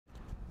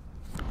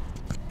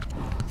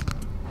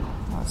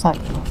Sorry.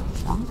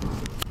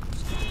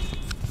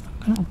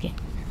 Okay.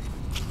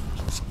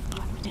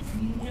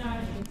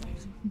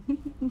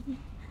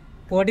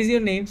 What is your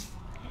name?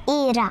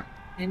 Ira.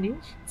 And you?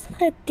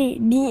 Sati.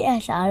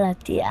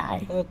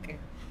 DSRTI. Okay.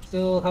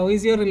 So, how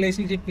is your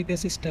relationship with your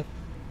sister?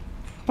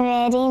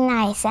 Very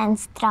nice and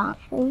strong.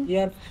 You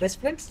are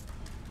best friends?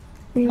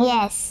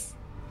 Yes.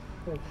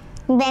 Okay.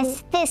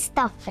 Bestest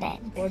of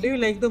friends. What do you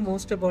like the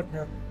most about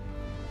her?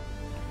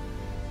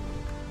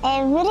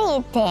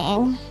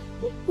 Everything.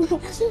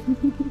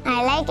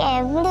 I like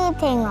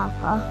everything of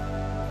her.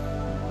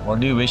 What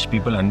do you wish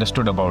people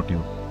understood about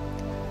you?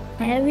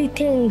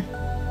 Everything.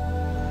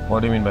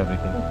 What do you mean by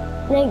everything?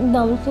 Like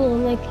Down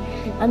syndrome, like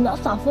I'm not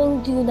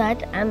suffering to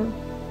that. I'm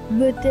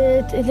with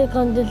it. It's a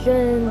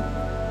condition.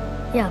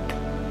 Yeah.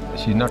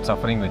 She's not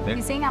suffering with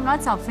He's it. saying I'm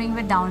not suffering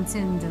with Down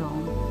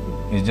syndrome.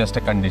 It's just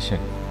a condition.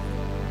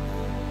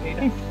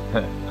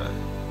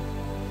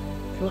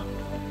 So,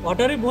 what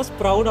are you most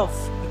proud of?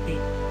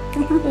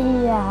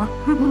 Yeah.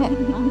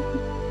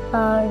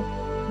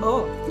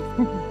 Oh.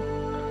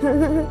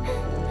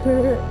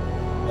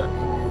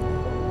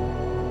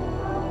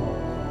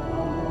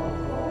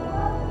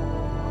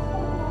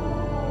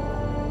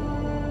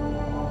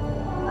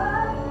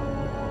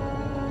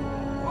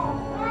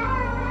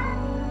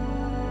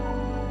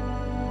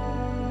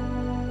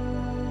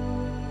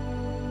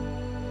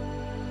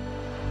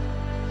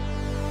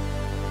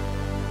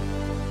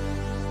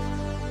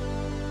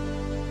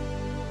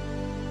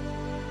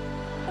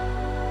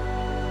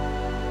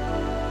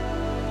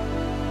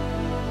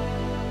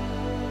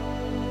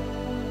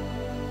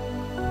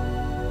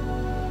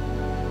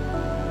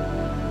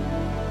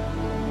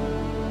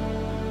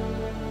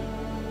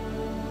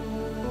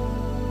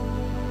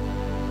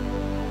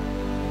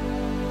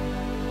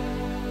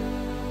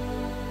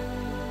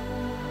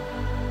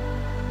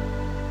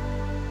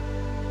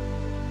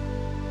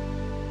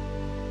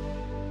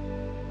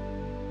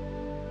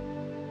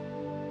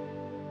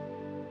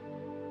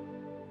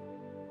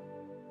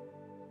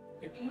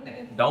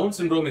 Down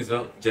syndrome is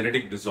a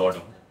genetic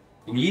disorder.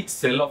 In each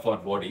cell of our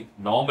body,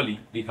 normally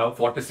we have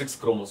 46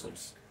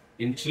 chromosomes.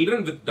 In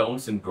children with Down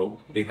syndrome,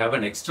 they have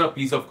an extra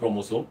piece of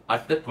chromosome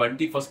at the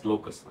 21st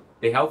locus.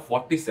 They have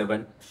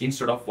 47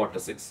 instead of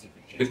 46.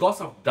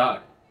 Because of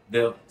that,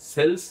 the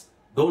cells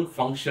don't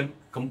function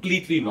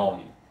completely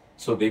normal.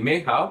 So they may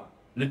have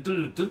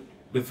little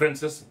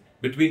differences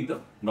between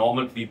the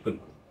normal people.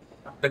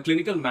 The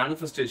clinical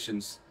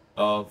manifestations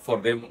for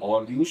them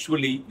are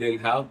usually they'll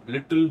have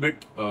little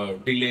bit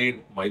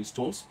delayed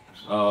milestones.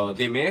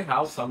 They may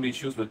have some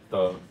issues with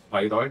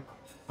thyroid.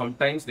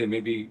 Sometimes they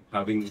may be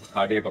having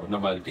cardiac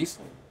abnormalities.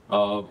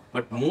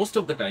 But most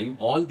of the time,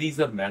 all these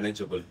are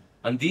manageable.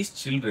 And these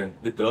children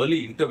with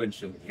early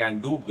intervention can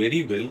do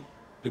very well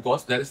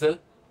because there is a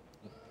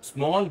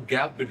small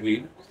gap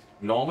between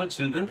normal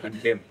children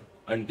and them.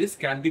 And this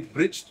can be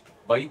bridged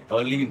by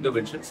early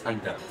interventions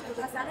and therapy.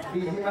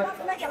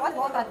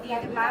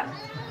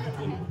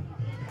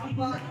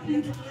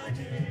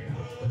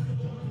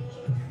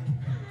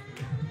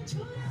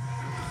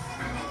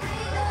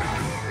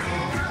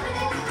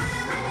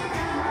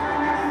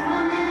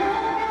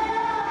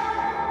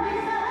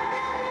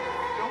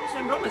 Down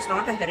syndrome is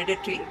not a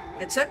hereditary,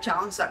 it's a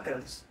chance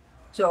occurrence.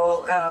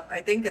 So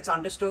I think it's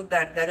understood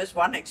that there is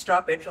one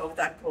extra bit of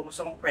that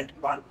chromosome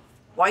 21.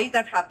 Why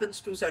that happens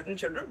to certain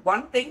children?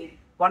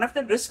 One of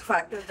the risk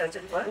factors, as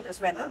it were, is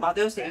when the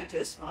mother's age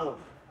is low.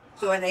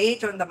 So an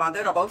age on the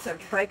mother above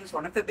 75 is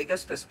one of the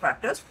biggest risk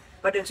factors,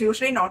 but it's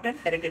usually not an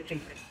hereditary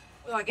thing.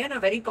 So again, a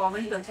very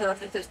common concern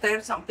is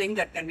there something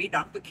that can be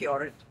done to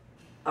cure it?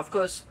 Of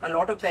course, a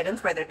lot of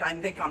parents, by the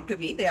time they come to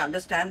me, they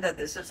understand that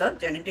this is a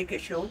genetic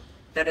issue,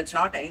 that it's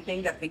not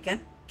anything that we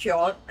can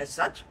cure as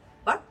such.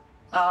 But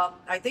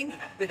I think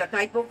with the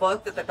type of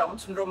work that the Down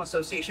Syndrome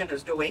Association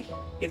is doing,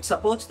 it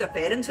supports the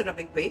parents in a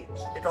big way.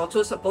 It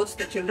also supports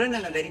the children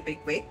in a very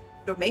big way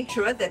to make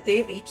sure that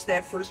they reach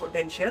their full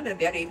potential and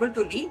they are able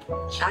to lead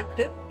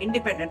active,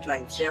 independent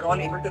lives. They are all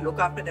able to look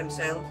after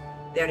themselves.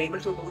 They are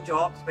able to do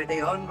jobs where they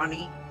earn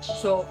money.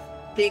 So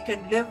they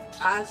can live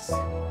as,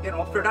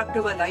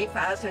 productive a life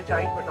as a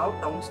child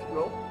without Down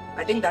syndrome.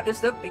 I think that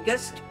is the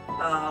biggest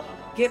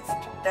gift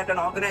that an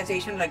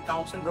organization like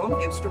Down syndrome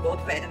gives to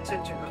both parents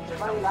and children.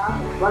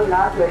 One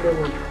last letter.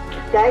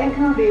 Thank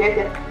you,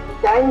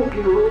 thank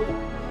you,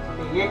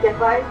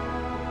 DHFI,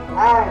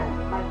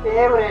 and my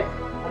favorite,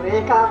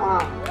 Rekha Ma,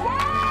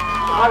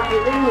 for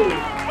giving me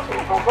the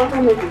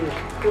opportunity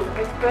to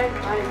express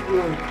my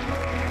views.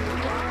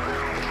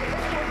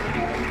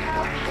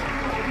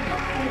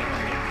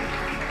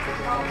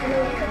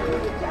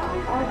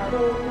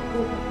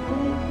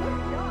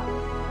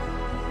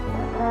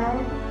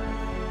 And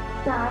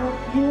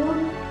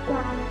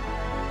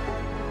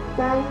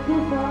thank you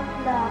for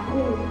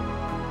laughing.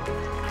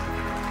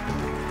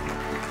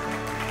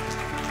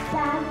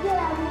 Thank you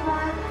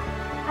everyone.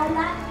 I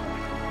love you.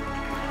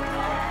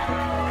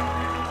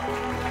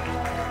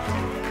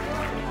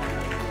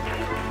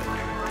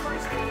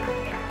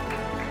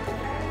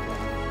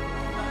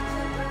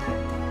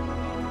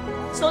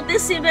 So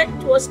this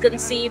event was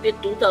conceived in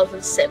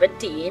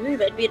 2017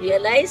 when we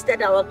realized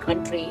that our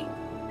country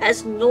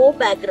has no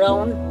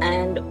background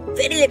and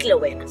very little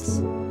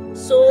awareness.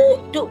 So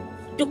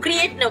to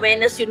create an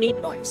awareness, you need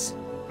noise.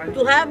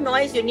 To have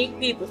noise, you need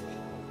people.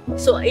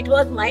 So it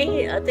was my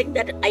thing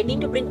that I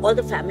need to bring all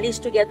the families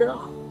together,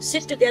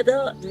 sit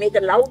together, make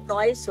a loud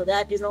noise so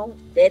that,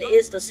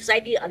 the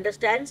society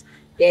understands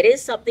there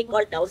is something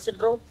called Down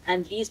syndrome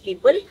and these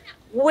people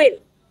will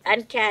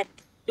and can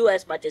do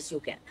as much as you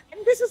can.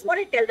 And this is what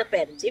I tell the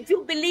parents. If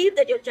you believe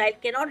that your child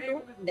cannot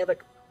do, never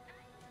do.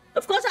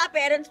 Of course, our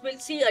parents will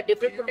see a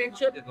different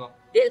potential.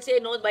 They'll say,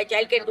 no, my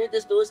child can do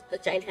this, those. The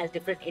child has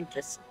different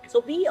interests.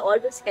 So we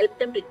always help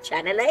them to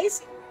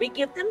channelize. We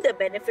give them the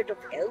benefit of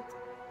health.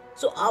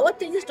 So our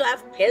thing is to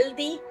have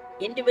healthy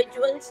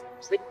individuals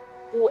with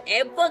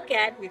whoever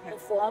can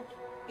perform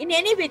in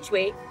any which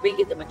way, we'll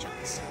give them a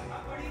chance.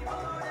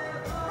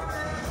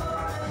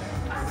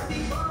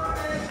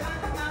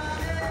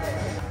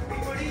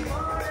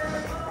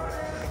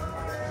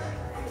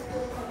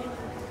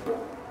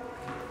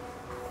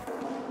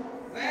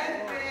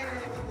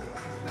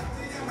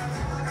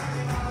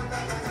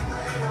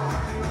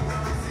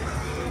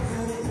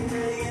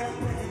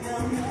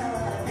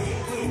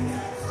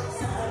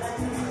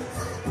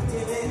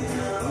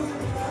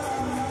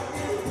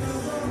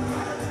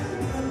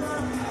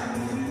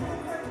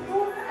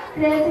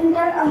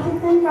 Presenter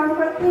assistant काम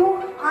करती हूँ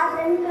art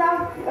and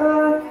craft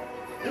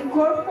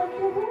course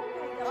करती हूँ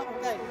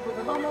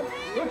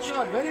Good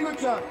shot, very good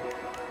shot.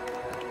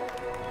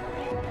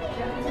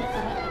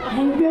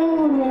 Thank you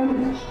ma'am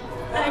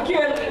Thank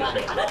you.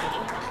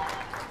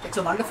 It's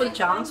a wonderful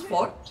chance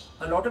for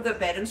a lot of the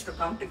parents to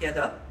come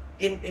together.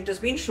 It has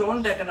been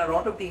shown that in a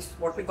lot of these,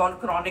 what we call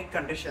chronic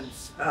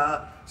conditions,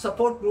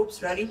 support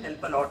groups really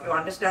help a lot. You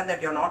understand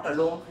that you're not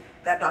alone,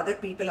 that other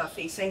people are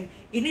facing.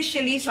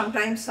 Initially,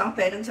 sometimes some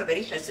parents are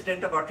very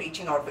hesitant about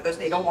reaching out because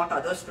they don't want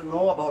others to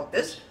know about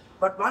this.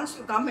 But once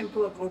you come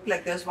into a group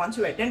like this, once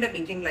you attend a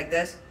meeting like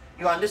this,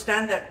 you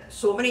understand that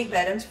so many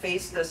parents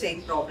face the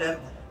same problem.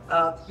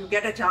 You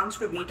get a chance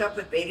to meet up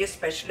with various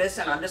specialists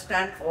and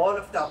understand all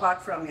of the,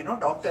 apart from,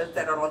 doctors,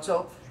 there are also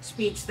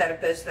speech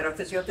therapists, there are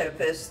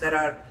physiotherapists, there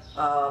are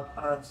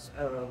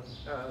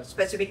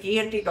specific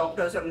ENT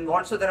doctors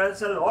involved. So there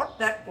is a lot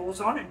that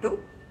goes on into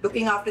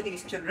looking after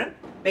these children,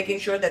 making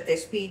sure that their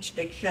speech,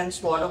 diction,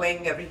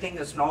 swallowing, everything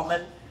is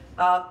normal.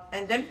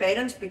 And then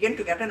parents begin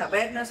to get an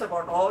awareness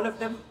about all of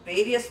the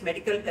various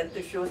medical health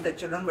issues that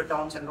children with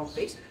Down syndrome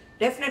face.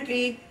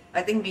 Definitely,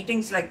 I think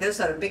meetings like this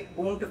are a big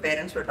boon to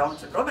parents with Down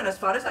syndrome. And as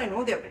far as I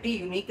know, they're pretty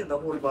unique in the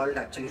whole world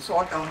actually. So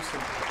Down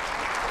syndrome.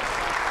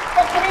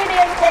 So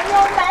Canadians, can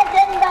you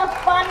imagine the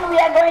fun we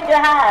are going to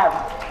have?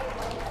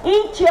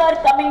 Each year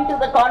coming to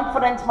the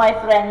conference, my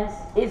friends,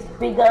 is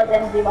bigger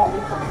than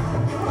Diwali.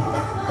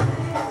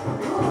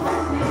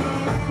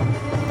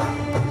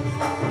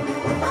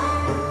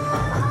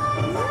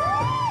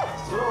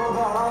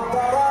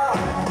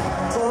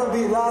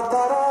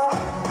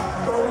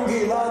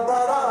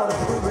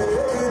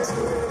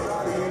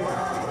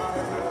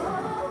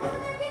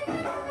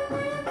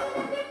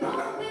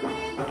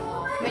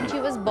 When she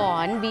was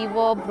born, we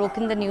were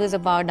broken the news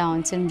about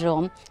Down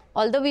syndrome.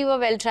 Although we were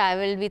well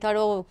traveled, we thought,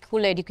 oh,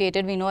 cool,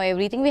 educated, we know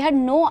everything. We had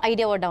no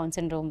idea what Down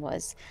syndrome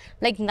was.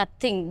 Like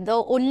nothing. The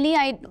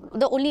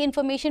only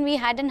information we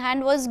had in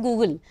hand was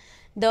Google.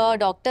 The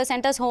doctor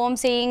sent us home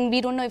saying, we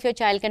don't know if your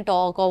child can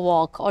talk or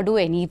walk or do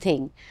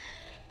anything.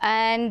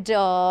 And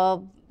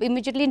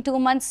immediately in 2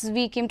 months,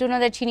 we came to know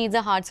that she needs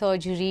a heart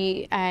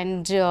surgery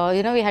and,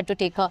 we had to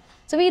take her.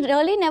 So we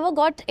really never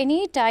got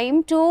any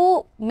time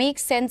to make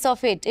sense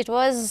of it. It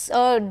was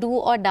do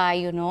or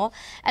die,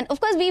 And of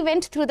course, we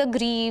went through the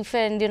grief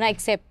and,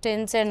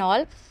 acceptance and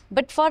all.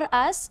 But for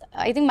us,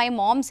 I think my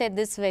mom said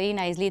this very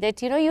nicely,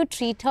 that, you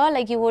treat her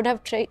like you would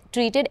have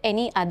treated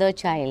any other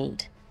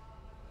child.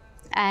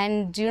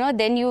 And,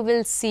 then you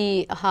will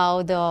see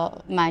how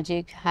the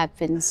magic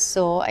happens.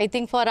 So I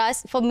think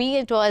for me,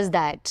 it was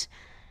that.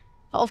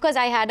 Of course,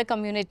 I had a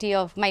community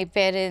of my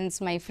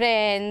parents, my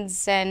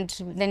friends, and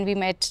then we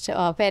met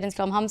parents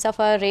from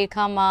Humsafar,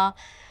 Rekha Ma,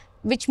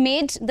 which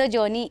made the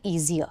journey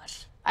easier.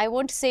 I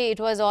won't say it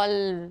was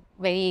all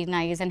very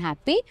nice and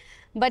happy,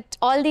 but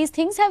all these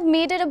things have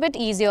made it a bit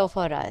easier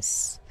for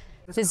us.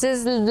 This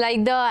is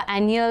like the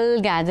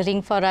annual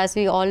gathering for us.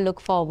 We all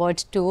look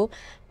forward to.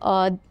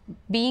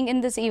 Being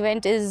in this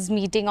event is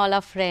meeting all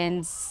our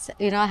friends,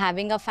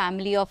 having a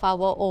family of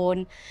our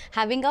own,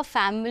 having a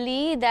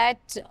family that,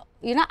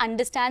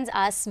 understands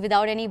us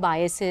without any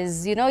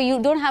biases. You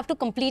don't have to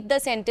complete the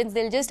sentence,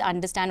 they'll just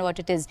understand what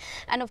it is.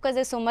 And of course,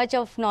 there's so much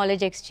of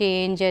knowledge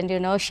exchange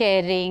and,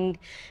 sharing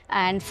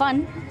and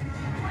fun.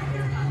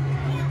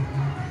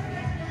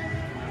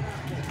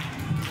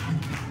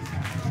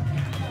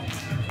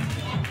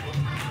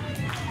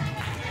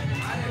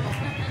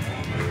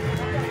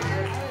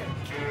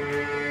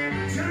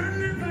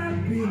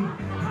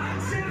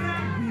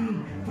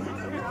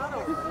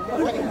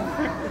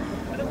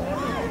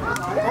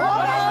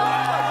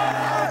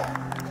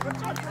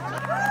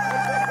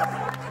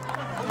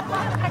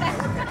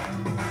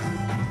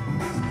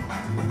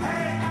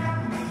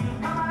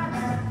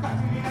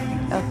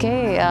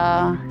 Okay,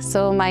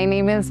 so my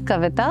name is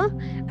Kavita.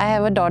 I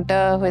have a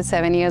daughter who is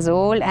 7 years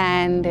old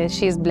and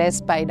she is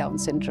blessed by Down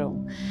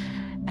syndrome.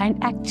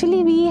 And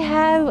actually we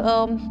have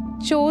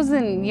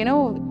chosen,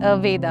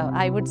 Veda,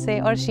 I would say,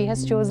 or she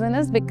has chosen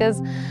us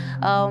because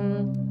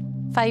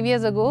 5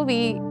 years ago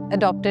we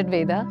adopted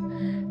Veda.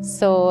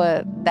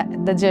 So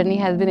the journey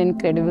has been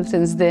incredible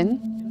since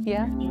then.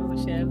 Yeah.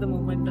 You share the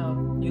moment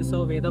you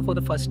saw Veda for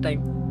the first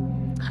time.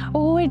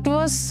 Oh, it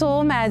was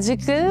so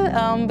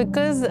magical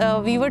because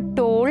we were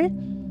told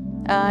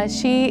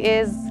she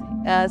is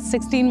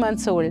 16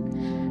 months old.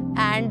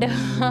 And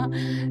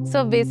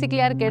so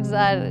basically our kids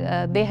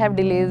are, they have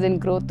delays in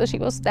growth. So she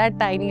was that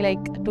tiny,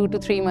 like 2 to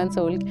 3 months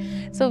old.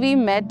 So we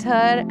met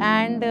her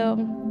and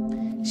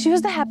she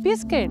was the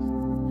happiest kid.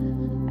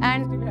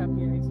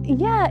 And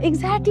yeah,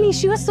 exactly.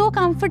 She was so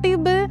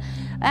comfortable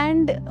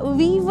and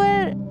we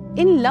were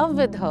in love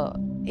with her.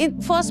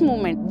 In first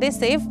moment, they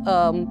say you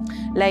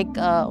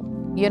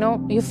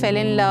fell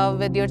in love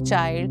with your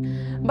child,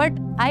 but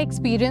I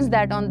experienced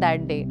that on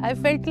that day. I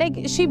felt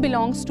like she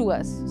belongs to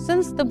us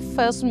since the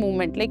first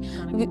moment.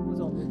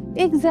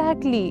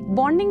 Exactly.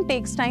 Bonding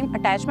takes time,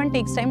 attachment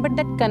takes time, but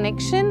that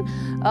connection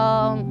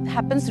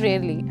happens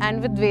rarely.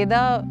 And with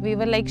Veda, we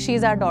were like,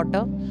 she's our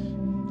daughter.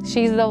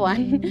 She's the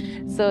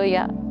one. So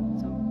yeah.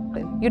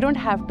 You don't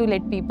have to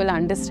let people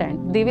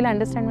understand. They will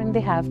understand when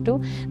they have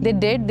to. They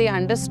did, they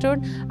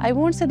understood. I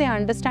won't say they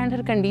understand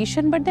her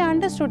condition, but they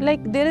understood like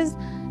there is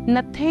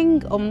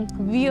nothing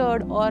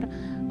weird or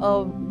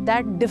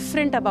that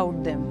different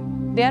about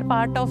them. They are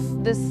part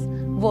of this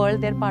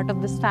world, they're part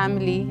of this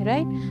family,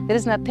 right? There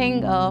is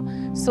nothing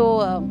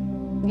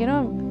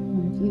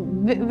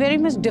very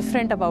much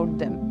different about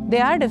them.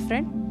 They are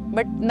different,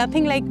 but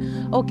nothing like,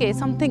 okay,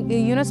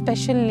 something,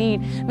 special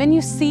need. When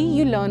you see,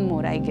 you learn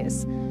more, I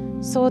guess.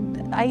 So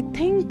I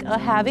think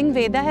having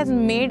Veda has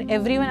made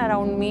everyone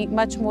around me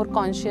much more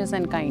conscious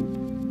and kind.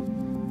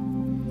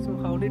 So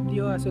how did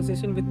your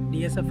association with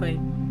DSFI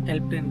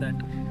help in that?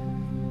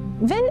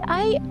 Well,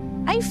 I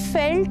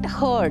felt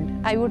heard,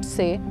 I would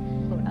say.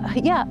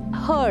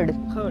 Heard.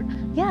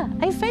 Yeah,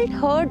 I felt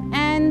heard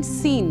and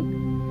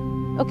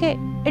seen. Okay,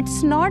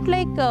 it's not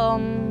like,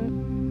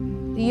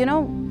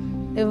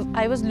 if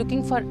I was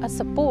looking for a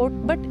support,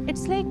 but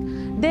it's like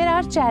there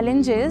are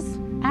challenges.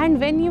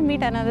 And when you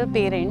meet another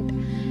parent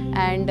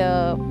and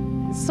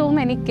so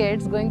many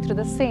kids going through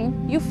the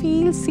same, you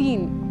feel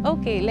seen,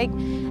 okay,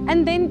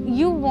 and then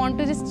you want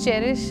to just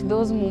cherish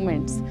those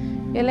moments.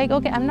 You're like,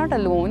 okay, I'm not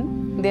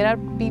alone. There are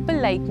people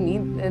like me.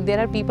 There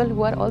are people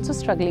who are also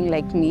struggling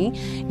like me.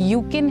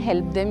 You can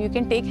help them. You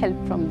can take help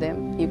from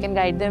them. You can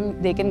guide them.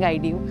 They can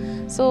guide you.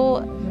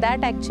 So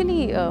that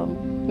actually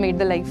made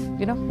the life,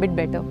 bit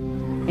better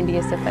in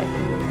DSFI.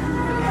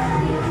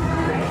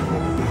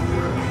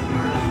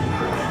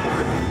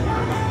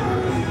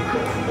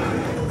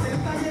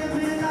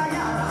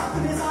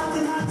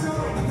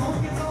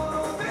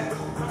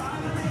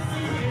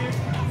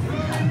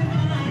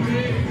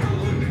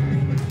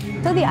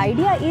 So the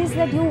idea is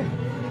that you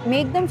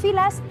make them feel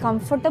as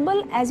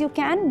comfortable as you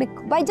can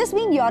by just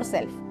being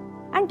yourself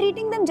and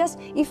treating them just,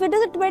 if it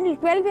is a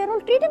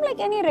 12-year-old, treat him like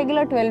any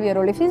regular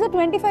 12-year-old. If he's a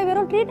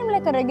 25-year-old, treat him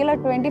like a regular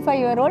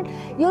 25-year-old.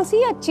 You'll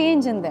see a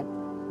change in them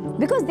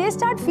because they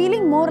start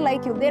feeling more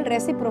like you. They'll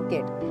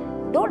reciprocate.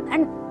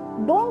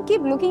 Don't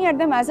keep looking at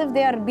them as if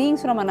they are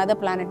beings from another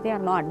planet. They are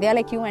not. They are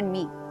like you and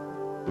me.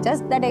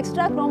 Just that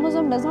extra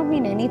chromosome does not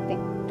mean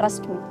anything.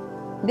 Trust me.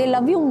 They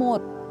love you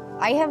more.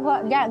 I have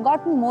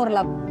gotten more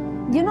love.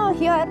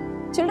 Here,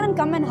 children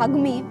come and hug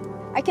me.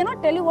 I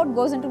cannot tell you what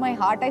goes into my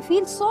heart. I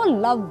feel so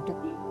loved,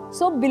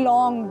 so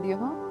belonged,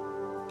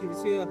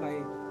 Gives you a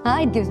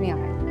high. It gives me a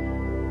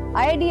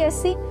high.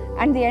 IIDSC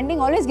and the ending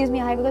always gives me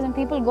a high because when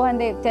people go and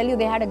they tell you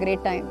they had a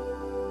great time,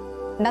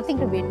 nothing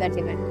to beat that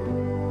event.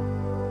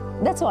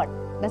 That's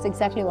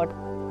exactly what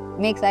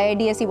makes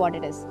IIDSC what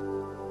it is.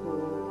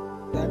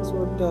 That's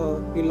what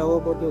you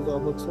love about your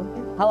job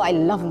also? How I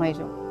love my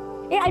job.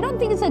 I don't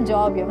think it's a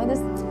job,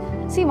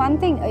 See, one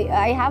thing,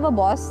 I have a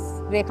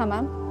boss, Rekha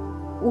ma'am,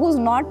 who's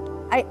not,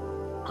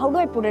 how do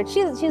I put it?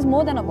 She's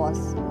more than a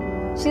boss.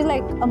 She's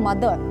like a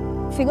mother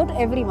figure to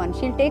everyone.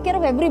 She'll take care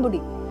of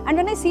everybody. And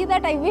when I see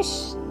that, I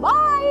wish,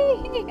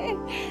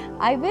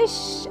 I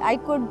wish I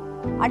could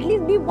at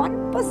least be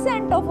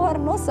 1% of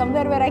her,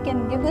 somewhere where I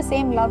can give the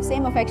same love,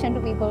 same affection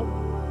to people.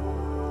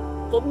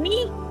 For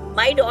me,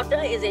 my daughter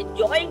is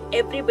enjoying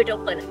every bit of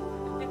her life.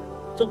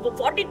 So for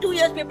 42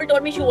 years, people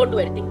told me she won't do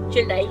anything.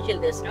 She'll die, she'll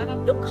this.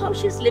 Look how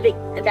she's living.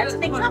 And that's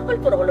an example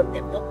for all of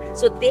them. No?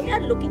 So they are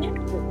looking at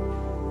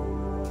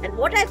home. And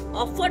what I've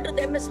offered to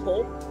them is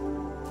home.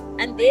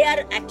 And they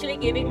are actually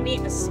giving me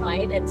a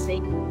smile and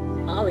saying,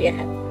 oh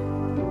yeah.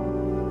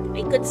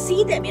 I could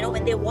see them,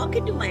 when they walk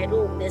into my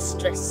room, there's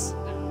stress.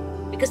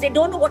 Because they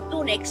don't know what to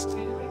do next.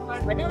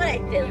 Whenever I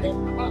tell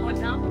them,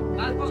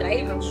 now,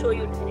 child will show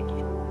you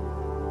direction.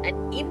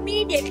 And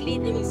immediately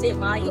they will say,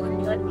 Ma,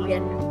 you're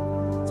here.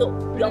 So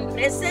your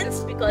presence,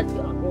 because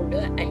you're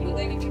older and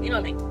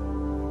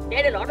they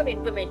had a lot of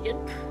information,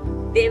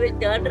 they will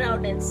turn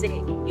around and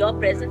say, your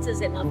presence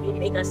is enough, you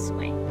make us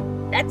smile.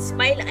 That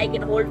smile I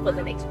can hold for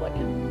the next 1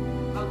 year.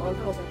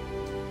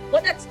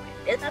 For that smile,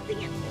 there's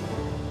nothing else.